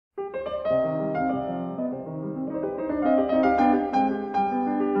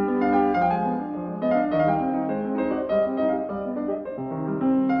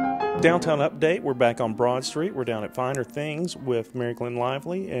Downtown update, we're back on Broad Street. We're down at Finer Things with Mary Glenn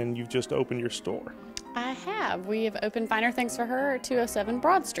Lively, and you've just opened your store. I have. We have opened Finer Things for her at 207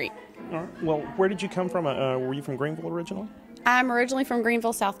 Broad Street. All right. Well, where did you come from? Were you from Greenville originally? I'm originally from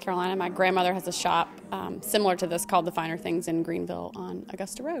Greenville, South Carolina. My grandmother has a shop similar to this called the Finer Things in Greenville on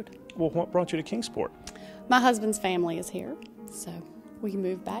Augusta Road. Well, what brought you to Kingsport? My husband's family is here, so we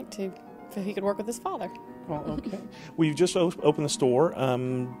moved back so he could work with his father. Well, okay. Well, you've just opened the store.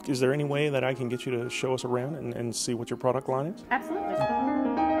 Is there any way that I can get you to show us around and see what your product line is? Absolutely.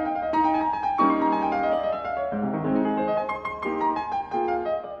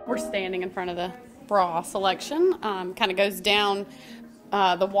 We're standing in front of the bra selection. Kind of goes down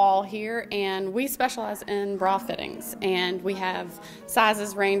the wall here, and we specialize in bra fittings, and we have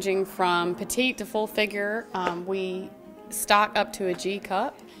sizes ranging from petite to full figure. We stock up to a G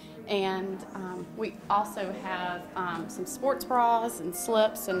cup. And we also have some sports bras and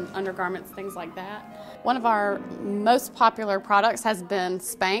slips and undergarments, things like that. One of our most popular products has been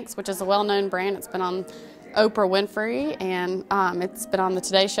Spanx, which is a well-known brand. It's been on Oprah Winfrey, and it's been on the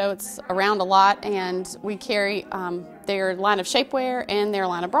Today Show. It's around a lot, and we carry their line of shapewear and their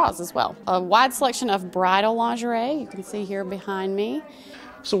line of bras as well. A wide selection of bridal lingerie, you can see here behind me.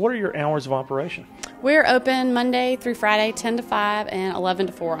 So what are your hours of operation? We're open Monday through Friday, 10 to 5, and 11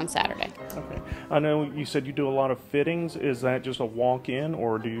 to 4 on Saturday. Okay. I know you said you do a lot of fittings. Is that just a walk-in,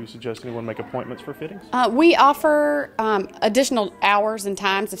 or do you suggest anyone make appointments for fittings? We offer additional hours and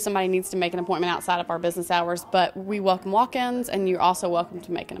times if somebody needs to make an appointment outside of our business hours, but we welcome walk-ins, and you're also welcome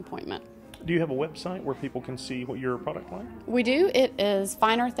to make an appointment. Do you have a website where people can see what your product line? We do. It is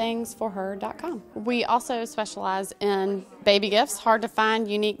finerthingsforher.com. We also specialize in baby gifts, hard to find,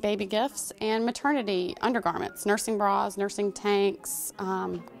 unique baby gifts, and maternity undergarments, nursing bras, nursing tanks,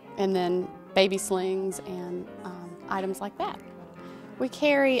 and then baby slings and items like that. We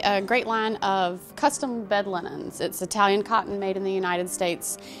carry a great line of custom bed linens. It's Italian cotton made in the United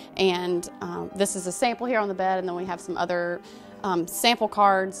States, and this is a sample here on the bed, and then we have some other sample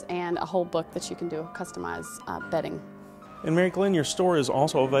cards and a whole book that you can do customized bedding. And Mary Glenn, your store is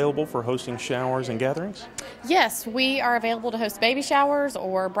also available for hosting showers and gatherings? Yes, we are available to host baby showers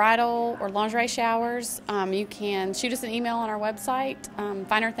or bridal or lingerie showers. You can shoot us an email on our website,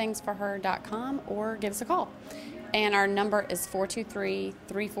 finerthingsforher.com, or give us a call. And our number is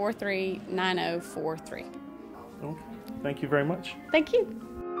 423-343-9043. Okay. Thank you very much. Thank you.